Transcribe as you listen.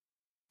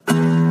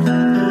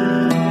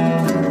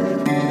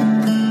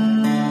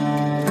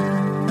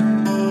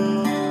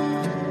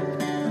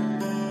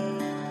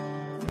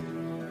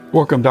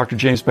Welcome, Dr.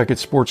 James Beckett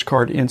Sports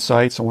Card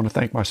Insights. I want to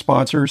thank my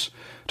sponsors,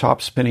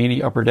 Topps,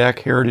 Panini, Upper Deck,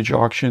 Heritage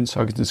Auctions,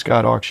 Huggins &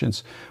 Scott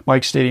Auctions,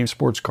 Mike Stadium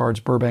Sports Cards,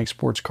 Burbank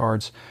Sports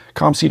Cards,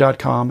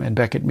 ComC.com, and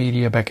Beckett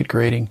Media, Beckett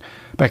Grading,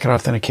 Beckett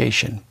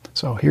Authentication.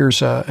 So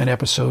here's an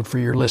episode for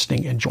your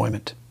listening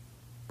enjoyment.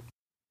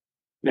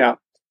 Now,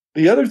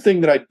 the other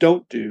thing that I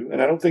don't do,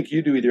 and I don't think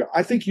you do either,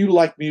 I think you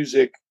like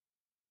music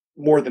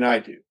more than I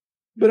do,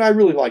 but I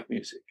really like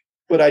music.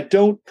 But I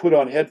don't put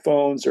on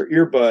headphones or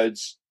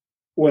earbuds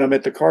when I'm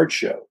at the card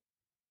show,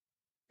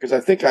 because I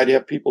think I'd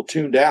have people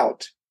tuned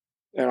out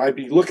and I'd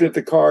be looking at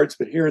the cards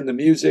but hearing the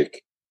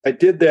music. I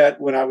did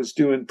that when I was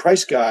doing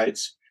price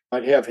guides.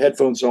 I'd have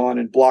headphones on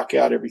and block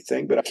out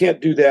everything, but I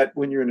can't do that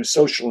when you're in a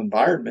social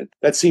environment.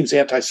 That seems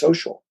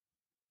antisocial.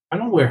 I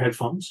don't wear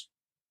headphones.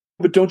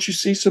 But don't you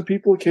see some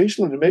people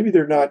occasionally, and maybe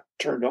they're not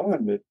turned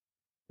on, but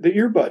the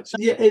earbuds?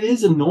 Yeah, it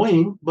is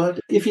annoying,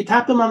 but if you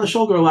tap them on the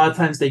shoulder, a lot of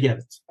times they get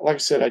it. Like I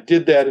said, I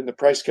did that in the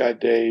price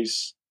guide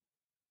days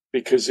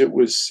because it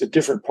was a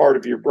different part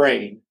of your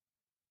brain.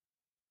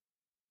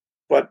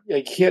 But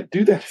you can't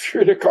do that if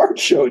you're at a card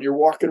show and you're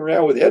walking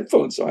around with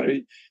headphones on.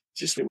 It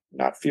just would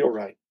not feel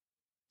right.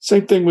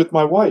 Same thing with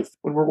my wife.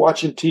 When we're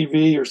watching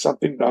TV or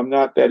something I'm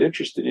not that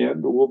interested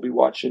in, but we'll be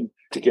watching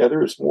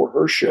together. It's more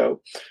her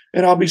show.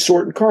 And I'll be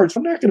sorting cards.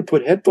 I'm not going to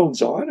put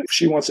headphones on. If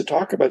she wants to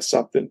talk about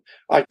something,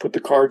 I put the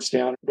cards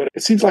down. But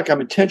it seems like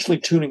I'm intentionally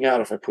tuning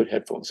out if I put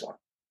headphones on.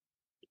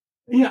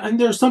 Yeah, and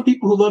there are some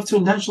people who love to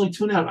intentionally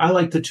tune out. I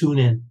like to tune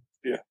in.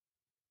 Yeah.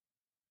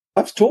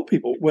 I've told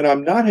people when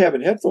I'm not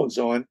having headphones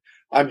on,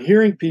 I'm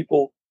hearing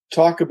people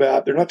talk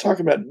about, they're not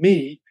talking about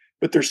me,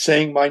 but they're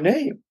saying my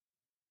name.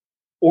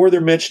 Or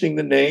they're mentioning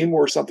the name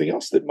or something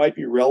else that might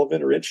be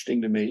relevant or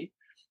interesting to me.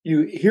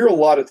 You hear a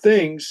lot of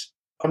things.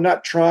 I'm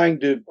not trying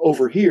to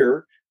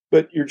overhear,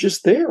 but you're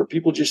just there.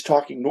 People just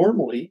talking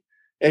normally,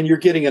 and you're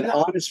getting an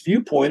honest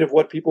viewpoint of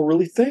what people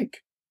really think.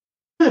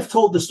 I've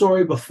told the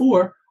story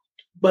before,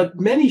 but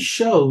many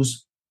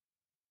shows,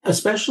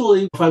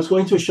 especially if I was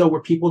going to a show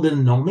where people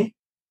didn't know me,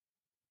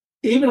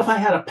 even if I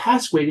had a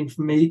pass waiting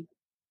for me,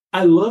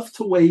 I love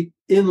to wait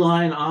in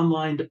line,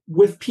 online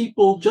with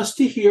people just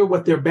to hear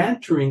what they're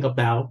bantering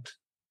about,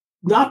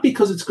 not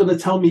because it's going to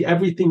tell me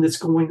everything that's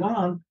going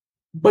on,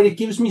 but it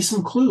gives me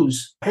some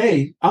clues.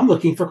 Hey, I'm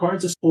looking for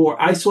cards, or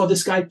I saw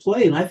this guy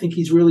play and I think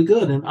he's really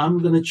good, and I'm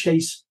going to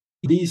chase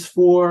these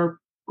 4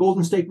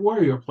 Golden State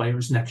Warrior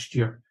players next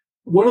year.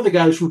 One of the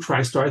guys from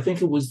TriStar, I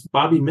think it was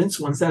Bobby Mintz,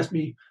 once asked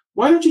me,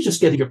 why don't you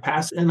just get your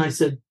pass? And I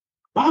said,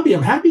 Bobby,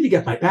 I'm happy to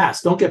get my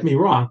pass. Don't get me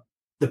wrong.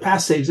 The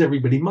pass saves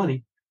everybody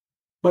money.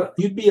 But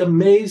you'd be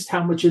amazed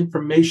how much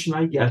information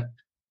I get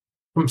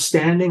from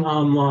standing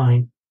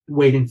online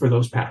waiting for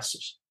those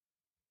passes.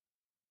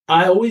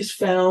 I always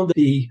found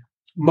the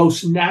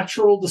most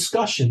natural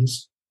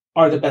discussions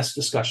are the best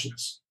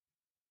discussions.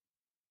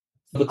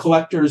 The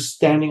collectors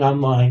standing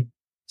online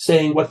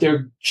saying what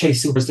they're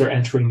chasing as they're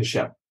entering the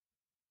show.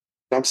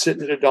 I'm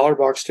sitting at a dollar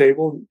box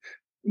table,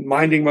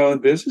 minding my own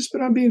business,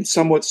 but I'm being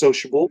somewhat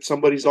sociable.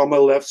 Somebody's on my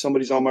left,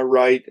 somebody's on my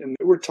right, and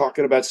we're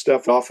talking about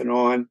stuff off and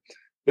on.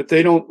 But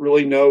they don't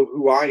really know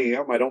who I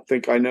am. I don't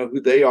think I know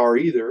who they are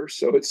either.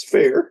 So it's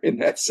fair in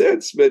that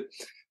sense. But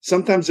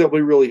sometimes they'll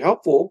be really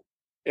helpful.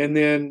 And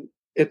then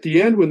at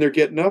the end, when they're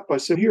getting up, I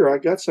said, here, I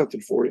got something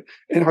for you.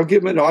 And I'll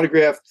give them an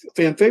autographed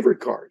fan favorite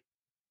card.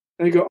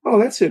 And they go, oh,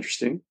 that's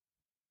interesting.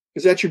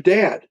 Is that your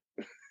dad?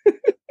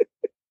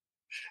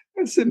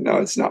 I said, no,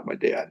 it's not my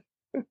dad.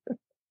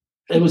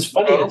 It was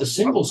funny at the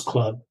Singles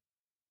Club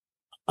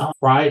on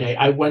Friday.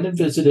 I went and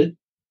visited.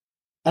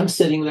 I'm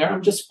sitting there.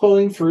 I'm just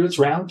pulling through. It's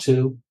round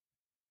 2.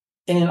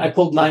 And I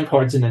pulled 9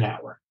 cards in an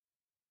hour.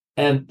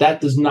 And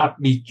that does not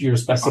meet your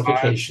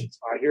specifications.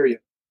 I hear you.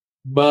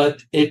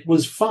 But it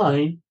was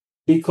fine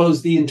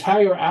because the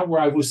entire hour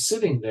I was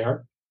sitting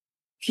there,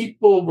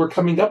 people were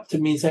coming up to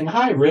me saying,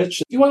 hi,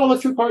 Rich, you want to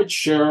look through cards?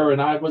 Sure.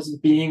 And I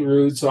wasn't being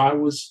rude. So I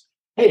was,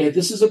 hey,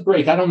 this is a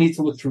break. I don't need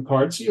to look through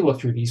cards. So you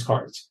look through these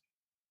cards.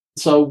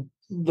 So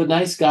the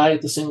nice guy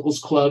at the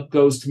Singles Club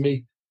goes to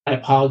me. I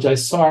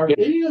apologize. Sorry.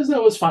 He goes,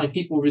 that was fine.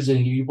 People were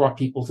visiting you. You brought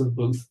people to the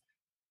booth.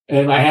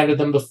 And I handed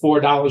them the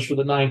 $4 for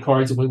the 9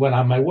 cards and we went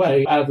on my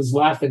way. I was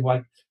laughing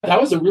like,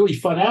 that was a really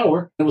fun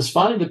hour. It was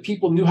fine that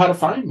people knew how to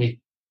find me.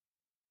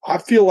 I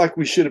feel like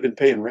we should have been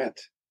paying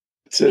rent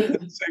to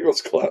the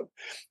Singles Club,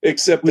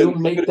 except we'll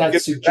make that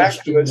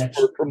suggestion next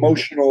for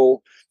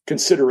promotional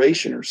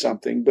consideration or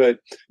something.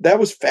 But that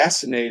was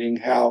fascinating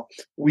how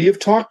we have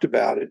talked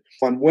about it.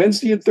 On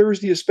Wednesday and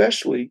Thursday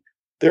especially,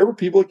 there were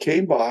people that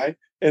came by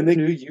and they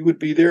knew you would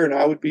be there and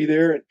I would be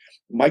there. And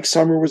Mike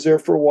Summer was there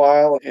for a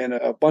while and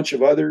a bunch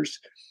of others.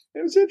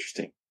 It was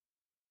interesting.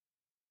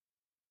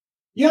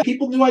 Yeah,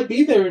 people knew I'd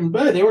be there and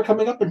they were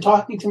coming up and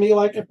talking to me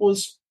like it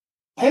was,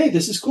 hey,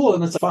 this is cool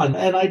and it's fun.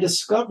 And I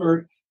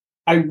discovered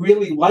I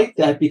really like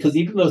that because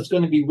even though it's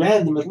going to be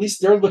random, at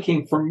least they're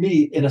looking for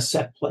me in a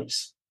set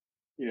place.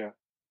 Yeah.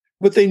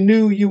 But they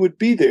knew you would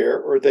be there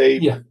or they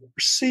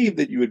perceived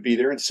that you would be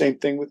there. And same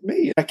thing with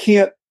me. I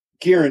can't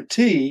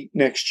guarantee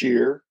next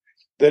year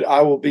that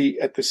I will be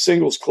at the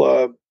Singles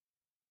Club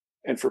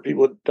And for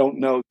people that don't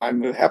know,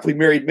 I'm a happily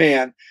married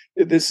man.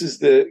 This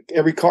is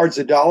every card's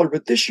 $1,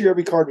 but this year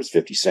every card was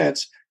 50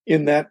 cents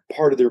in that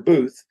part of their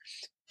booth.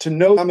 To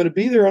know I'm going to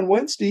be there on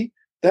Wednesday,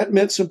 that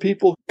meant some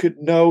people could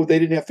know they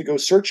didn't have to go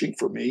searching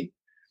for me.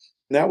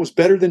 And that was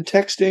better than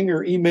texting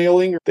or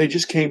emailing. They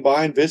just came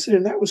by and visited,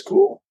 and that was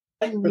cool.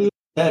 I knew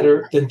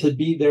better than to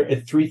be there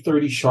at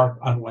 3:30 sharp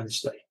on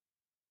Wednesday.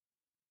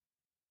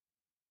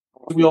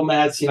 Real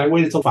mad scene. I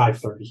waited till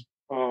 5:30.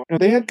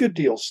 They had good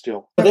deals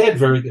still. They had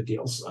very good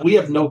deals. We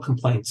have no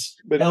complaints.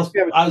 But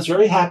I was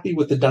very happy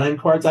with the dime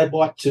cards I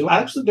bought too.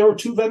 Actually, there were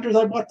 2 vendors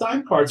I bought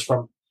dime cards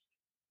from,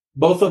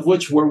 both of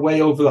which were way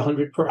over the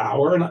 100 per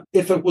hour. And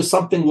if it was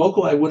something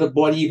local, I would have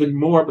bought even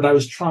more, but I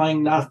was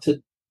trying not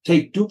to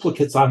take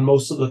duplicates on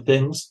most of the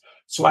things.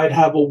 So I'd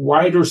have a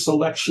wider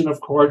selection of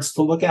cards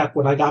to look at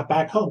when I got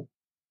back home.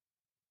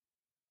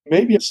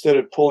 Maybe instead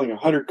of pulling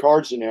 100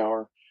 cards an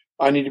hour,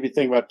 I need to be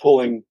thinking about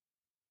pulling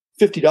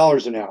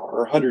 $50 an hour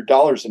or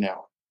 $100 an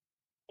hour,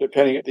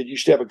 depending. That you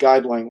should have a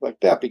guideline like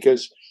that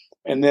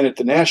and then at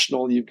the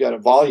national, you've got a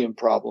volume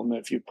problem.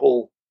 If you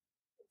pull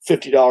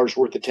 $50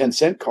 worth of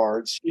 10-cent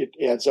cards, it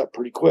adds up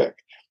pretty quick.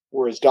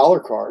 Whereas dollar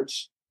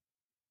cards,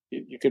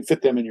 you can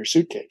fit them in your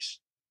suitcase.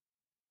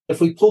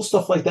 If we pull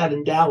stuff like that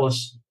in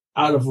Dallas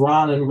out of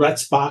Ron and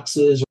Rhett's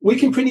boxes, we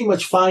can pretty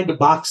much find a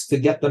box to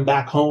get them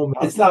back home.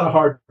 It's not a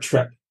hard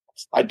trip.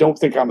 I don't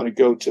think I'm going to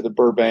go to the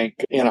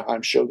Burbank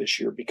Anaheim show this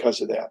year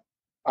because of that.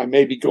 I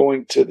may be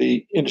going to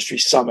the industry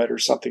summit or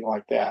something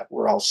like that,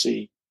 where I'll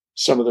see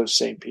some of those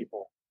same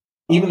people.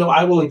 Even though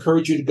I will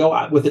encourage you to go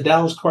out with the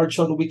Dallas card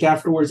show the week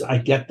afterwards, I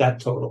get that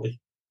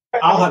totally.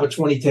 I'll have a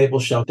 20-table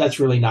show.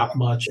 That's really not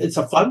much. It's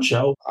a fun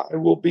show. I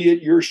will be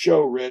at your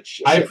show,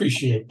 Rich. I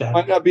appreciate that. I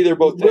might not be there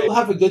both days. We'll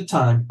have a good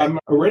time. I'm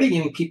already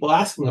getting people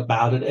asking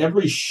about it.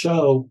 Every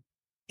show,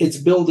 it's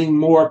building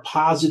more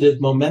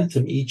positive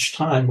momentum each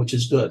time, which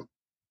is good.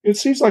 It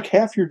seems like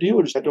half your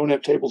dealers don't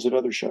have tables at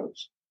other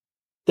shows.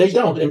 They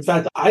don't. In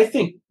fact, I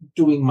think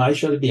doing my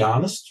show, to be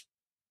honest,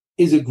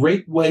 is a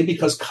great way,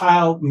 because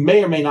Kyle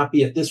may or may not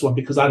be at this one,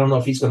 because I don't know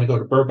if he's going to go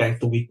to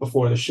Burbank the week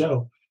before the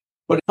show.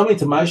 But coming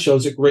to my show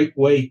is a great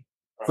way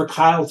for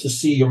Kyle to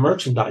see your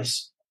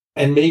merchandise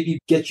and maybe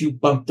get you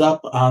bumped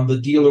up on the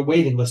dealer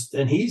waiting list.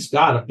 And he's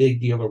got a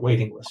big dealer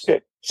waiting list.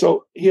 Okay.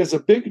 So he has a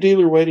big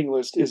dealer waiting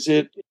list. Is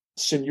it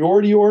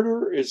seniority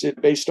order? Is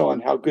it based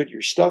on how good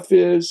your stuff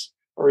is?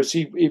 Or has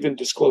he even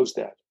disclosed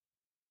that?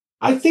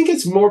 I think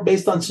it's more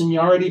based on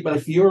seniority, but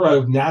if you're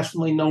a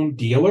nationally known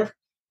dealer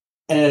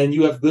and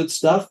you have good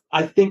stuff,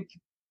 I think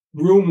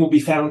room will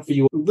be found for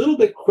you a little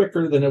bit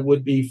quicker than it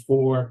would be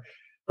for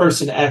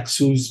person X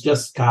who's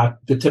just got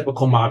the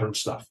typical modern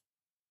stuff.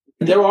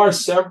 There are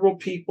several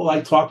people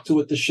I talked to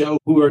at the show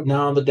who are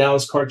now on the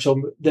Dallas Card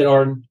Show that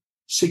are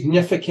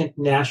significant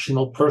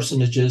national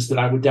personages that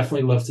I would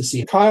definitely love to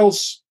see.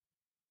 Kyle's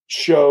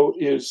show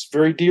is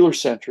very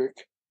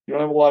dealer-centric. You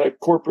don't have a lot of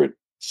corporate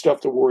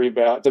stuff to worry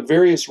about. The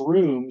various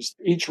rooms,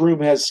 each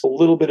room has a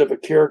little bit of a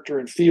character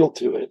and feel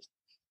to it.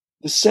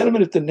 The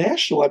sentiment at the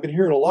National, I've been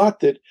hearing a lot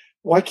that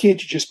why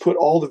can't you just put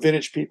all the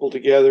vintage people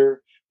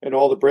together and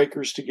all the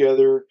breakers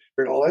together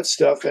and all that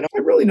stuff? And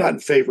I'm really not in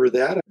favor of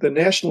that. The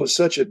National is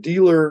such a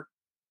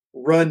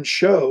dealer-run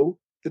show.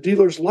 The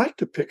dealers like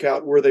to pick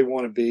out where they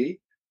want to be,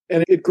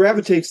 and it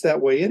gravitates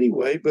that way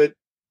anyway. But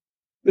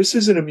this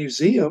isn't a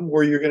museum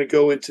where you're going to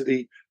go into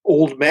the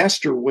old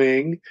master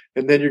wing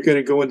and then you're going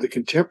to go into the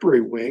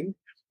contemporary wing.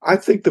 I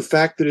think the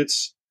fact that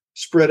it's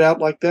spread out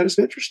like that is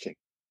interesting.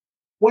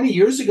 20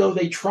 years ago,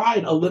 they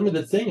tried a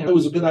limited thing, and it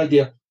was a good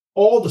idea.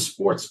 All the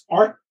sports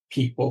art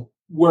people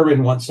were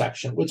in one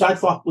section, which I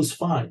thought was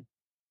fine.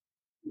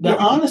 Now,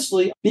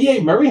 honestly,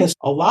 B.A. Murray has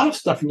a lot of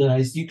stuff in the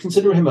 90s. Do you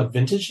consider him a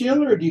vintage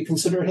dealer, or do you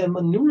consider him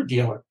a newer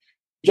dealer?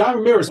 John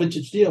Ramirez,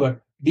 vintage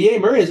dealer. B.A.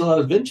 Murray has a lot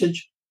of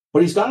vintage,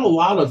 but he's got a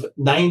lot of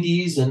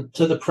 90s and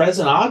to the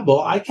present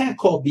oddball. I can't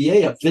call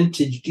B.A. a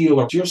vintage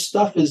dealer. Your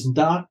stuff is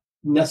not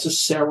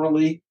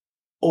necessarily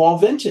all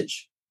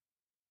vintage.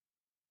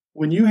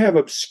 When you have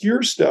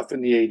obscure stuff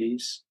in the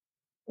 80s,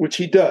 which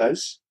he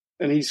does,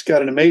 and he's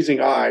got an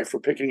amazing eye for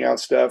picking out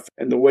stuff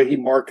and the way he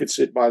markets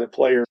it by the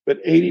player,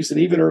 but 80s and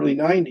even early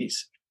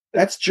 90s,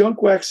 that's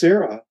junk wax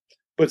era.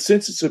 But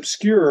since it's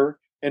obscure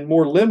and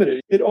more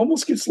limited, it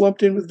almost gets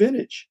lumped in with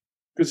vintage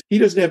because he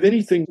doesn't have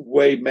anything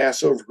way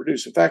mass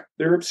overproduced. In fact,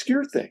 they're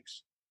obscure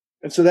things.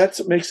 And so that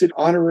makes it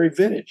honorary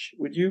vintage.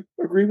 Would you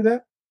agree with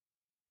that?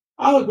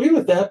 I'll agree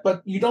with that,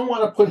 but you don't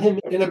want to put him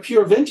in a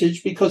pure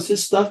vintage because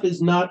his stuff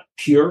is not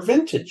pure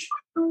vintage.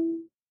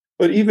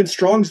 But even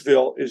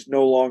Strongsville is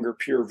no longer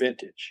pure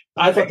vintage.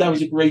 I thought that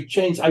was a great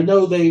change. I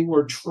know they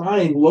were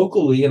trying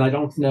locally, and I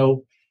don't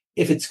know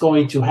if it's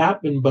going to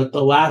happen, but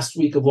the last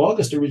week of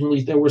August,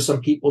 originally, there were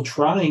some people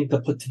trying to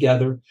put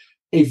together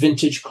a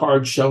vintage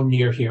card show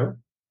near here.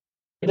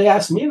 They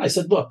asked me, and I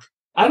said, look,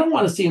 I don't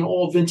want to see an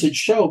all vintage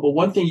show, but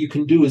one thing you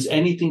can do is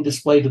anything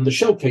displayed in the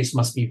showcase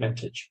must be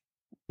vintage.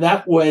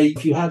 That way,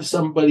 if you have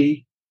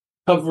somebody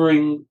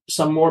covering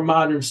some more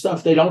modern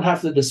stuff, they don't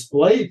have to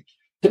display.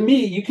 To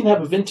me, you can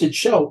have a vintage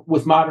show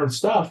with modern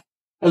stuff,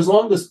 as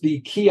long as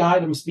the key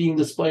items being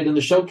displayed in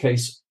the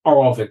showcase are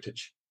all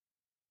vintage.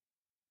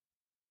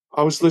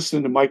 I was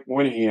listening to Mike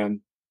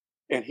Moynihan,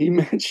 and he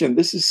mentioned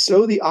this is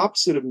so the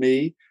opposite of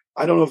me.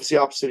 I don't know if it's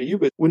the opposite of you,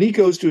 but when he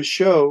goes to a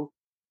show,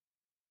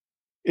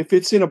 if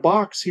it's in a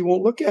box, he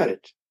won't look at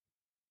it.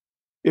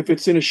 If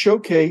it's in a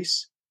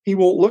showcase, he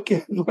won't look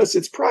at it unless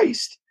it's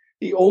priced.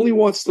 He only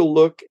wants to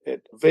look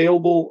at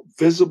available,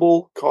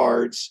 visible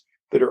cards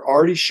that are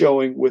already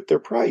showing with their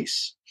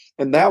price.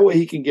 And that way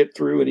he can get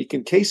through and he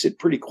can case it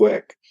pretty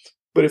quick.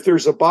 But if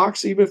there's a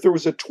box, even if there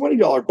was a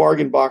 $20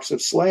 bargain box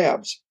of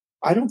slabs,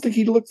 I don't think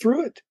he'd look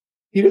through it.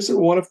 He doesn't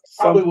want to.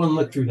 Probably wouldn't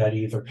look through that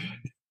either.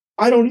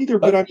 I don't either,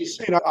 but I'm just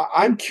saying,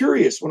 I'm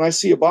curious. When I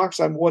see a box,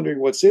 I'm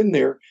wondering what's in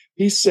there.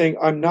 He's saying,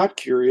 I'm not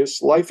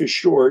curious. Life is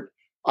short.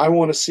 I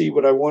want to see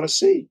what I want to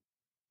see.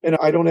 And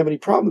I don't have any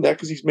problem with that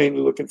because he's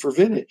mainly looking for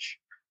vintage.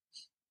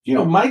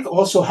 Mike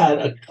also had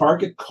a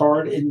Target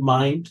card in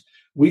mind.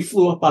 We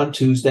flew up on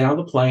Tuesday on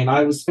the plane.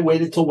 I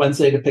waited till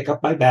Wednesday to pick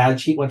up my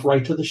badge. He went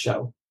right to the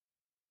show.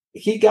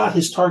 He got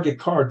his Target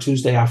card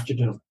Tuesday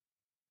afternoon.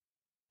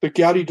 The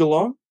Gaudy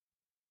DeLong?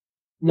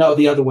 No,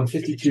 the other one,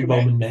 52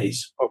 Bowman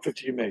Mays. Oh,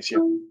 52 Mays, yeah.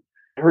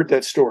 I heard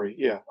that story.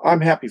 Yeah,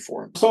 I'm happy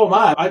for him. So am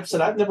I. I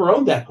said, I've never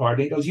owned that card.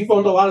 And he goes, you've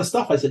owned a lot of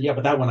stuff. I said, yeah,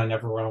 but that one I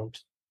never owned.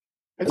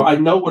 So I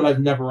know what I've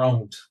never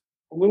owned.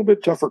 A little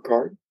bit tougher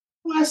card.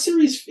 Last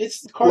series,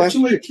 it's the card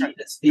 218.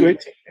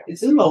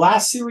 It's in the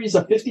last series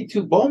of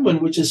 52 Bowman,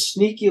 which is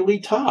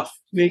sneakily tough.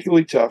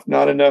 Sneakily tough.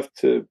 Not enough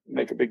to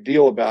make a big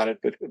deal about it,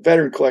 but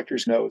veteran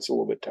collectors know it's a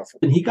little bit tougher.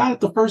 And he got it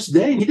the first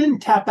day. He didn't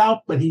tap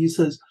out, but he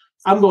says,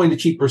 I'm going to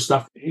cheaper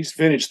stuff. He's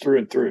vintage through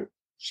and through.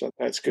 So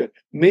that's good.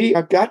 Me,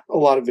 I've got a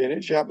lot of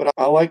vintage, but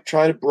I like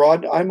trying to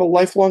broaden. I'm a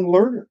lifelong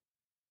learner.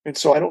 And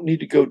so I don't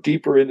need to go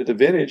deeper into the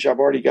vintage. I've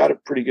already got a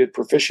pretty good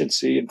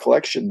proficiency and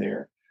collection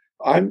there.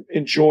 I'm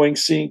enjoying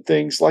seeing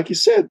things, like you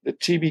said, the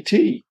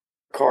TBT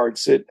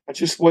cards that I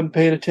just wasn't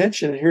paying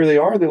attention. And here they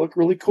are. They look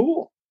really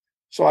cool.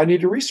 So I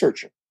need to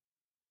research them.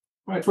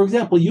 Right. For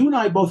example, you and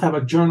I both have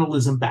a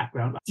journalism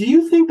background. Do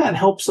you think that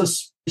helps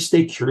us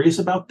stay curious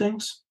about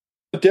things?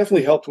 It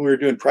definitely helped when we were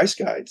doing price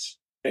guides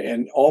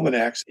and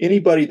almanacs.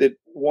 Anybody that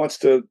wants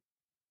to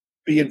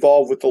be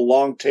involved with the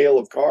long tail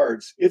of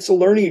cards, it's a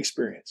learning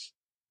experience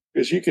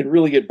because you can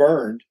really get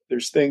burned.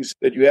 There's things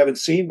that you haven't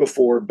seen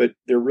before, but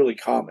they're really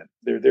common.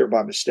 They're there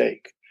by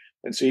mistake.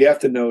 And so you have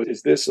to know,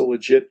 is this a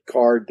legit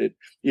card that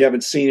you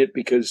haven't seen it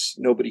because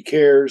nobody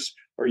cares,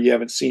 or you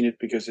haven't seen it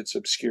because it's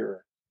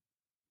obscure?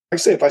 Like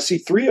I say, if I see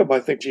three of them,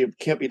 I think, gee, it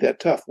can't be that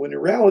tough. When in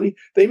reality,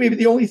 they may be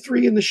the only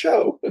three in the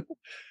show.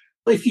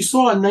 If you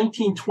saw in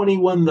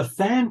 1921 the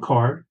fan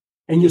card,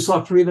 and you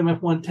saw three of them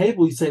at one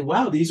table, you'd say,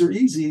 wow, these are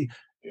easy.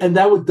 And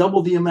that would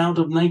double the amount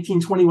of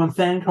 1921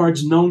 fan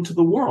cards known to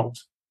the world.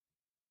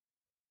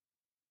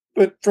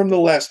 But from the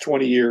last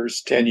 20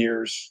 years, 10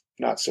 years,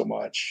 not so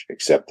much,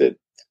 except that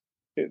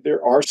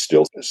there are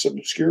still some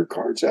obscure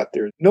cards out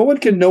there. No one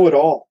can know it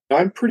all.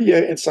 I'm pretty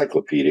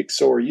encyclopedic,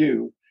 so are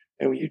you.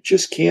 And you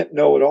just can't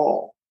know it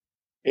all.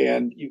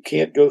 And you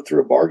can't go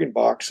through a bargain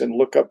box and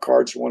look up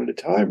cards one at a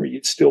time, or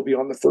you'd still be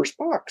on the first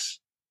box.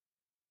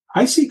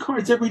 I see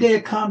cards every day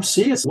at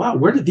ComC. It's, wow,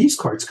 where did these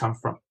cards come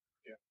from?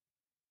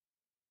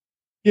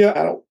 Yeah,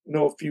 I don't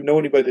know if you know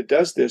anybody that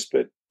does this,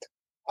 but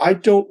I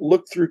don't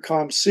look through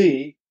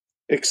ComC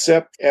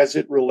except as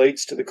it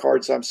relates to the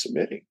cards I'm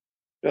submitting.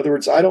 In other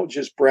words, I don't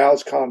just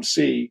browse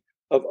ComC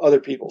of other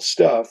people's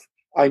stuff.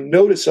 I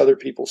notice other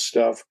people's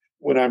stuff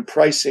when I'm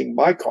pricing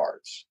my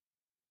cards.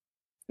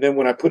 And then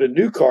when I put a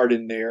new card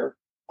in there,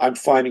 I'm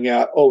finding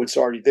out, oh, it's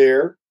already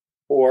there,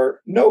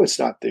 or no, it's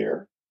not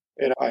there.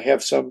 And I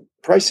have some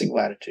pricing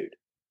latitude.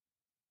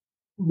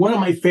 One of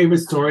my favorite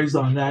stories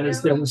on that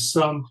is there was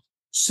some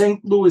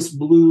St. Louis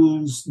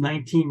Blues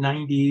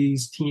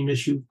 1990s team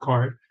issue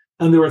card,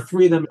 and there were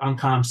three of them on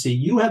ComC.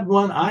 You had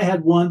one, I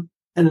had one,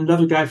 and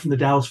another guy from the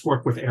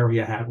Dallas-Fort Worth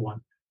area had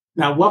one.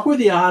 Now, what were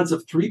the odds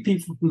of three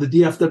people from the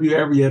DFW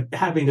area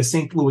having a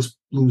St. Louis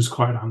Blues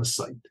card on the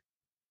site?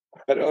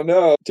 I don't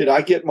know. Did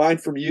I get mine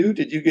from you?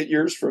 Did you get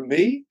yours from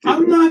me?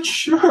 I'm not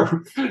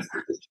sure.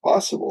 It's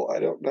possible. I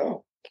don't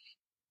know.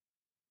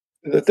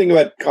 The thing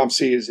about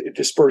ComC is it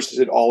disperses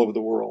it all over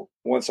the world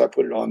once I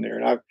put it on there.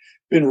 And I've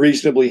been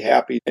reasonably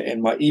happy.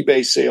 And my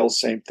eBay sales,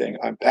 same thing.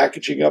 I'm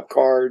packaging up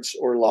cards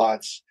or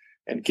lots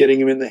and getting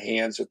them in the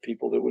hands of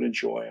people that would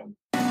enjoy them.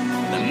 The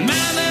man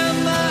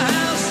in the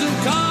house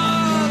of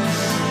cards.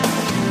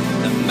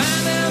 The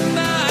man in